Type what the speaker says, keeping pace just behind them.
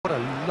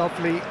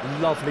lovely,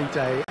 lovely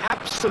day.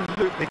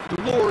 Absolutely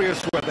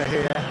glorious weather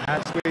here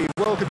as we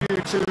welcome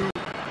you to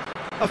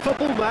a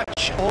football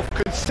match of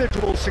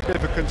considerable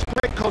significance,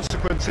 great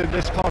consequence in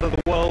this part of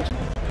the world.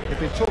 We've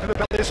been talking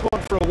about this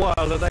one for a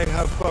while and they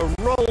have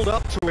rolled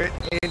up to it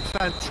in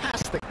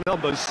fantastic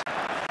numbers.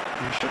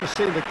 You should have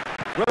seen the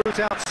roads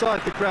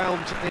outside the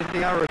ground in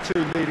the hour or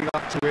two leading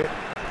up to it.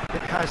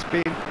 It has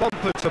been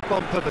bumper to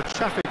bumper, the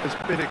traffic has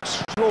been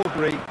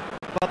extraordinary,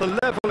 but the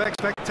level of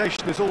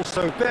expectation is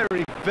also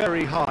very,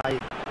 very high.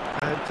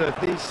 And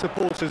these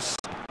supporters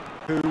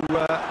who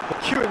were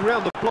queuing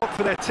around the block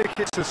for their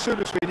tickets as soon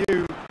as we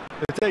knew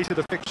the date of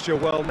the fixture,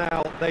 well,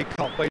 now they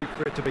can't wait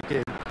for it to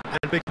begin.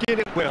 And begin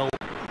it will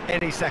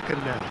any second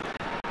now.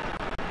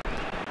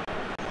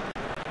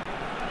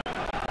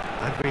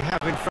 And we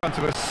have in front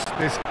of us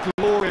this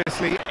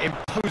gloriously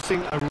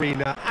imposing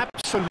arena,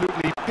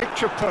 absolutely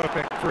picture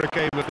perfect for a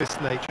game of this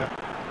nature.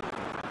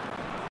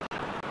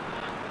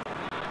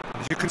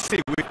 As you can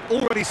see, we've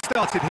already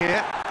started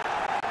here.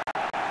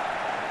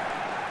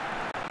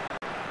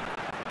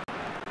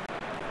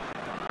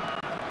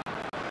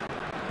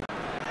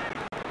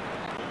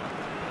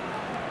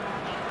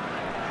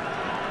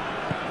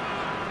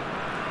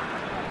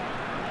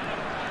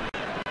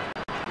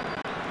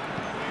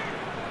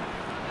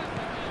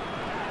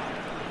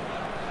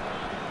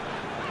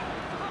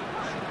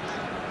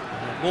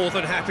 More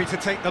than happy to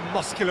take the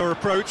muscular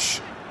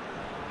approach.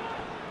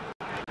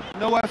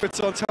 No efforts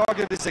on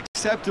target is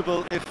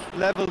acceptable if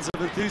levels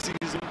of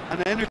enthusiasm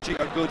and energy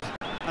are good,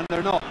 and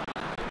they're not.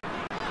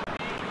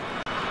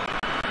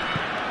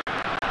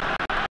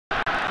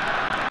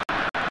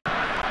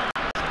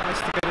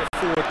 Nice to get it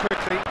forward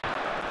quickly.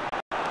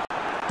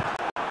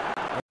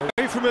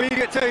 Away from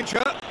immediate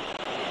danger.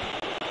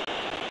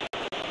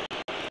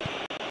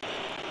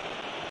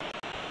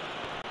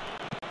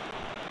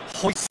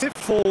 Hoists it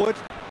forward.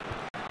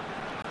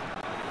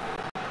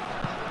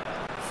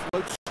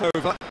 Floats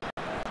over.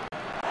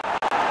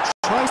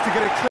 Tries to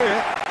get it clear.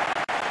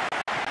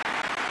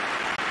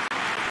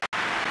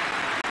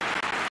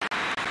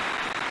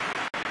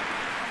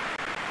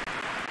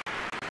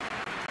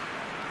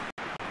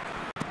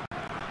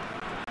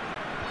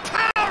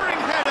 Towering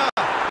header!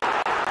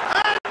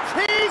 And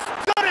he's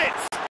done it!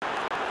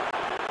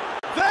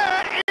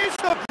 There is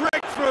the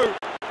breakthrough!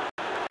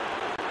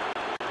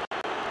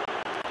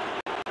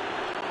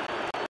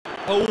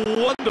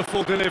 A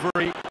wonderful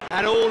delivery,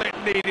 and all it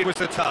needed was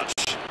a touch.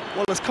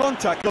 Well, as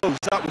contact goes,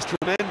 that was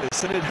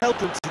tremendous, and it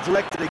helped him to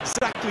direct it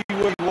exactly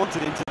where he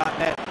wanted into that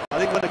net. I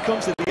think when it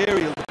comes to the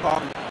aerial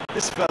department,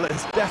 this fella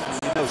is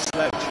definitely no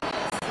slouch.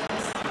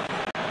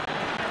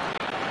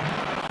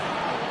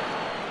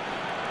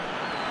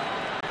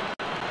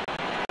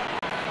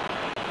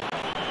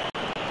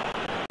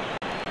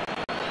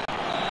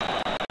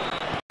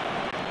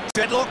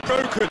 Deadlock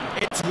broken,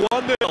 it's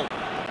 1-0.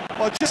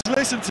 Well, just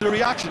listen to the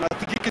reaction. I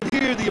think you can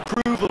hear the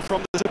approval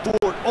from the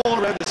support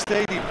all around the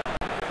stadium.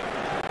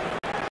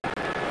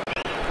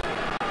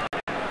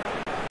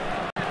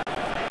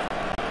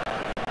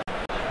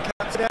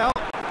 Cuts it out.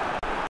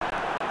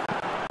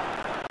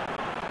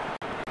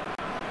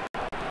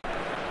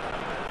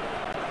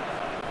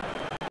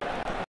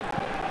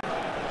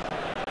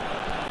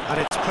 And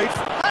it's played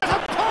for... There's a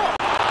pop!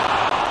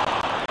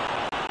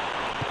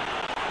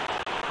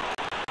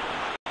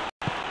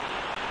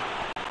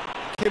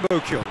 Kim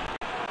Okyo.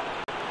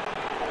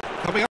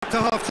 Coming up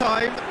to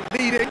half-time,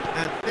 leading,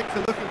 and things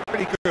are looking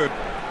pretty good.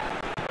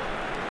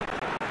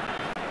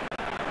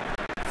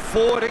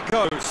 Forward it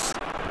goes.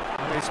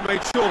 And he's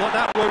made sure that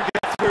that won't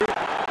get through.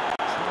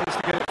 Tries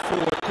to get it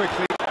forward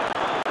quickly.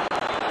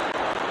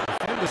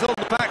 Defender's on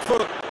the back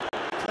foot.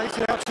 Takes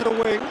it out to the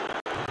wing.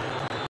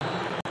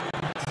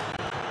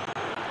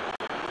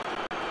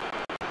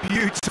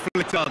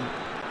 Beautifully done.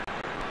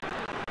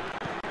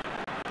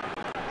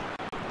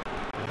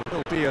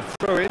 There'll be a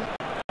throw-in.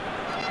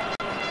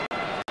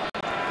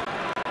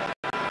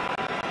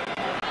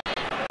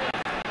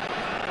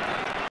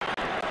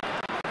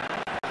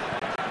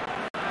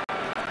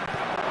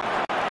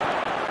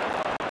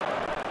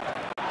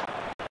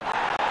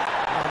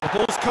 And the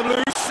ball's come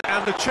loose,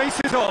 and the chase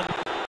is on.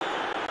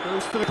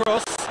 Goes to the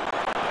cross.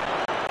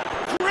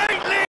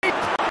 Great leap!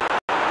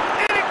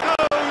 In it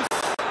goes!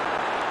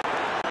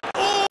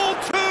 All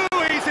too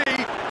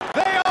easy!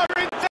 They are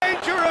in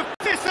danger of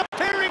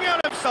disappearing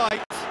out of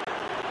sight!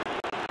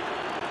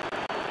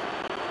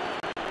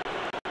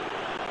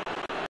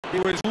 He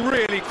was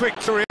really quick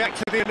to react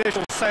to the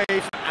initial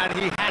save, and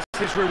he has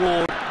his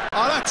reward.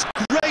 Oh, that's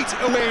great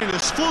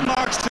awareness. Full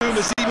marks to him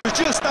as he was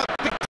just that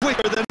bit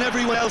quicker than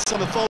everyone else on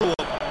the follow-up.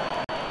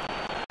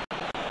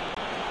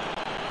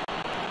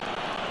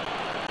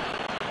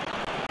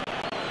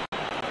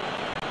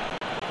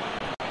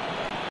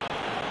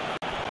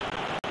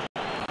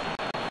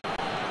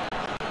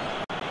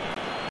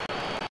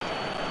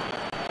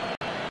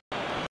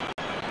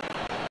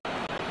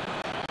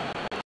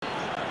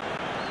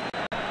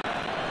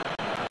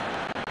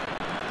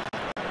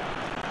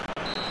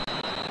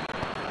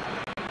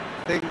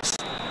 Things.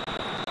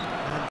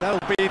 And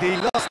that'll be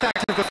the last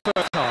act of the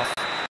first half.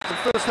 Some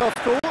first half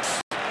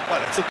thoughts?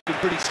 Well, it's looking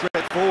pretty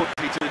straightforward,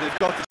 Peter. They've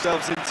got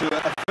themselves into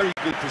a very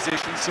good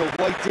position, so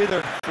why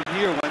dither from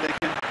here when they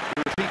can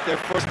repeat their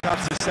first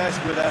half success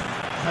with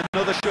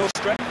another show of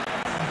strength?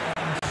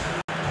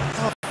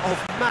 Of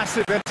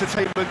massive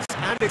entertainment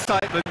and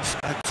excitement,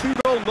 a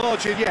 2-goal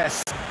margin,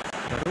 yes,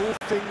 but all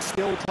things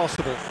still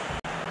possible.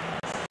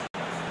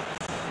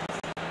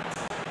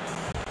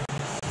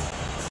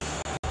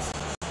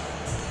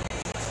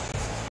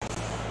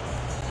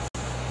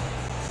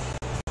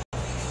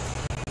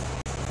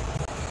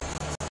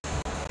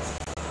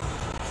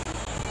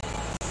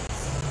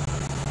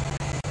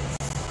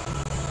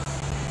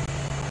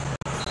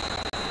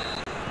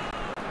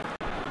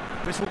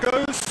 Whistle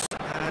goes,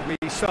 and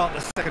we start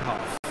the second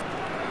half.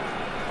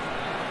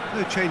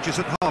 No changes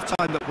at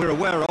half-time that we're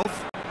aware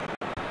of.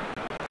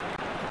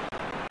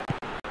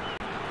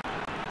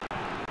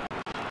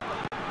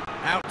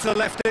 Out to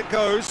left it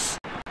goes.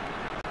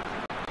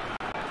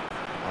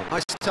 Oh,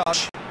 nice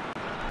touch.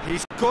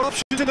 He's got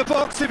options in the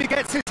box if he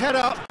gets his head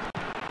up.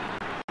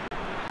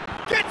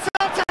 Gets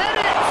up to head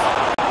it!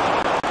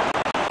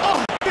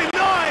 Oh,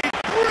 denied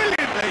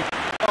brilliantly!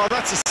 Oh,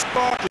 that's a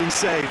sparkling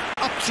save.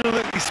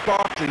 Absolutely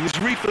sparkling.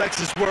 His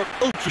reflexes were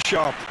ultra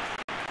sharp.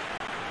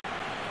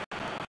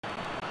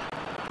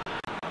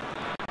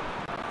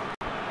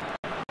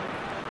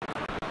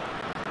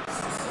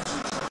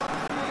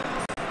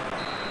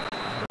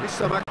 There's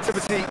some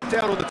activity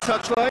down on the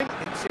touchline.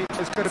 It seems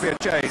there's going to be a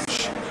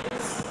change.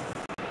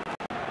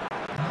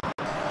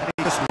 And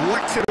he just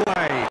whacks it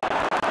away.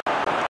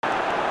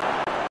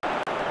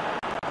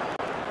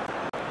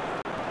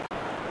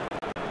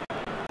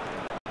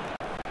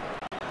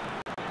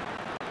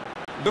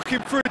 Looking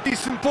for a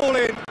decent ball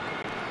in.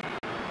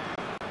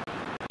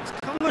 It's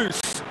come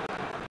loose.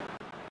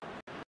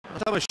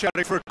 Someone's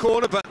shouting for a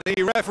corner, but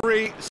the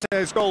referee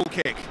says goal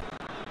kick.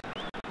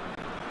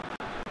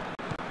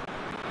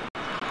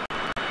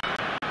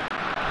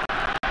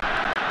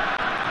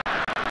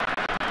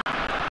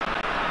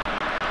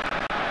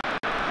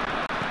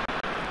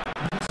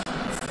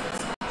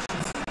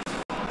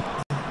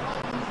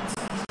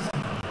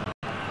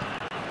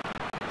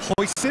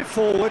 Hoists it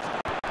forward.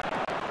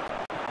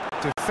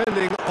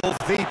 Defending of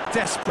the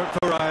desperate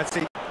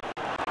variety.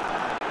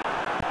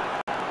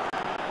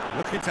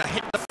 Looking to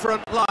hit the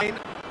front line.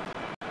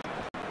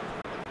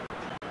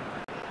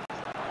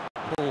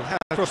 Ball has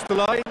crossed the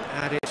line,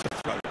 and it's a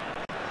throw.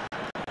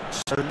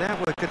 So now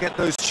we're going to get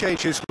those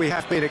changes we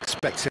have been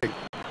expecting.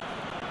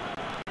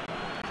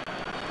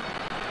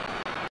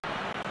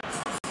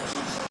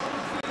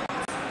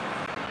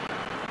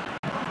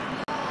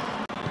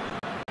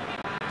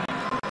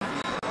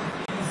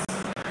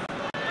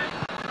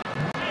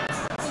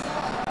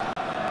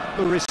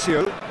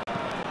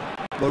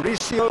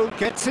 Mauricio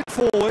gets it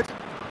forward.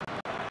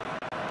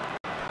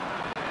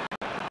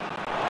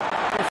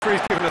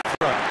 Referee's given a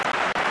throw.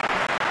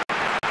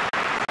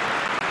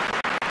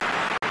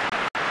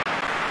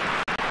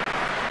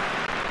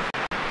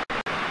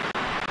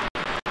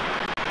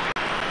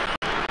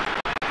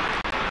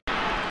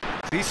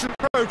 Decent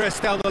progress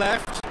down the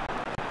left.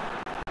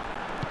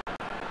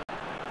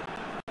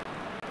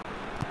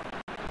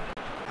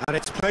 And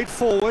it's played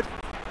forward.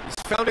 He's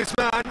found his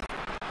man.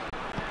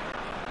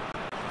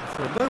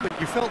 For a moment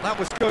you felt that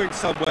was going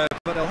somewhere,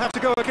 but they'll have to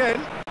go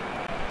again.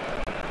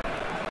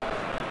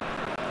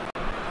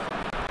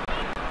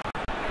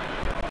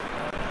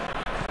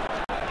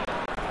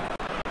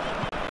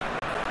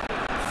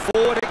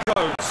 Forward it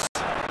goes.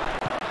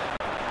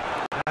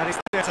 And it's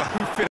there to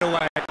hoof it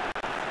away.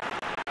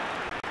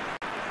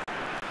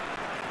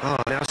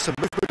 Now some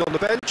movement on the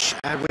bench,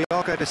 and we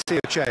are going to see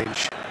a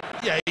change.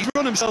 Yeah, he's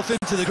run himself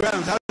into the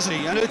ground, hasn't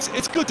he? And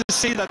it's good to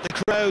see that the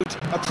crowd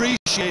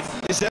appreciate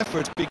his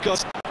effort,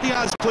 because he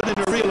has put in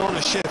a real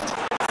honest shift.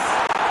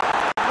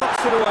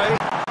 Knocks it away.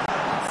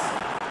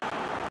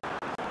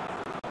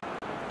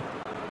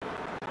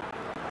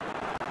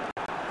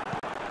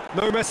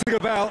 No messing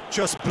about,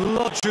 just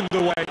bludgeoned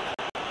away.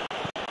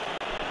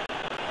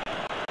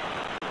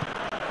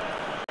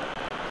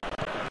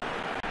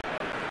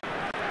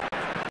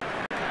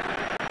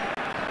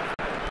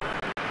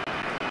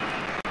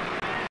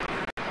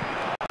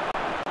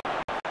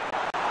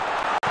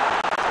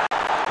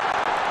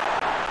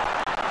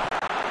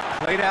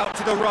 Played out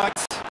to the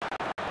right.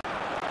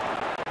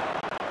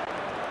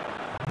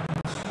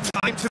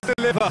 Time to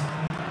deliver.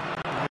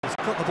 He's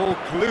got the ball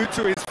glued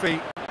to his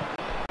feet.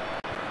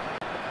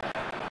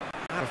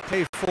 Out of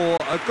play for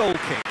a goal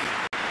kick.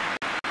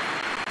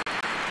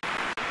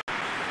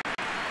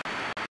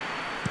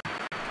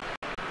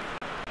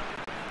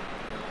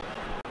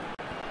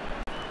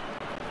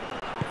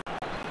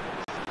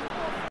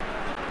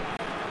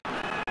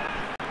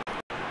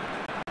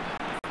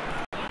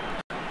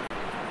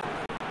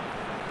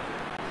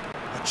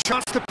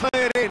 Chance to play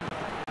it in.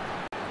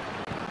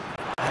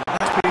 And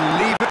that's been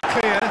levered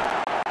clear.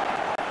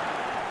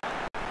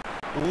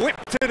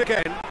 Whipped it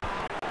again.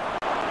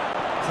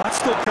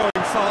 That's not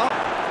going far.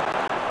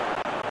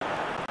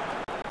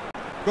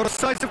 Got a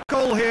sight of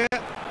goal here.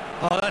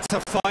 Oh, that's a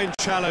fine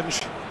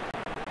challenge.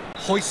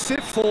 hoists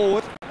it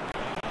forward.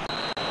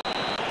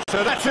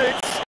 So that's it.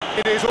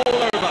 It is all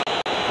over.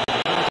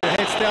 Manager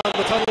heads down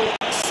the tunnel,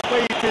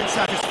 swathed in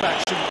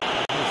satisfaction.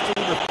 The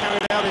team have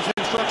carried out his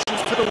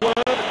instructions to the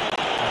word,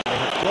 and they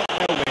have got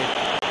their win.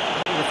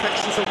 Any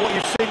reflections on what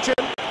you've seen,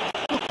 Jim?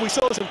 Look, we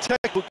saw some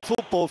technical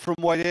football from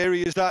wide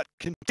areas that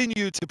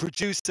continued to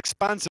produce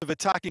expansive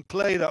attacking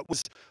play that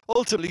was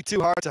ultimately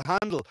too hard to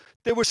handle.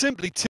 They were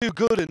simply too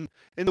good in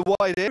the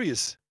wide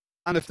areas.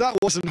 And if that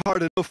wasn't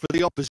hard enough for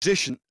the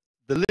opposition,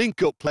 the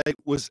link-up play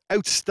was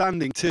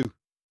outstanding too.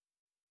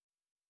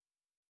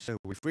 So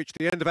we've reached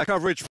the end of our coverage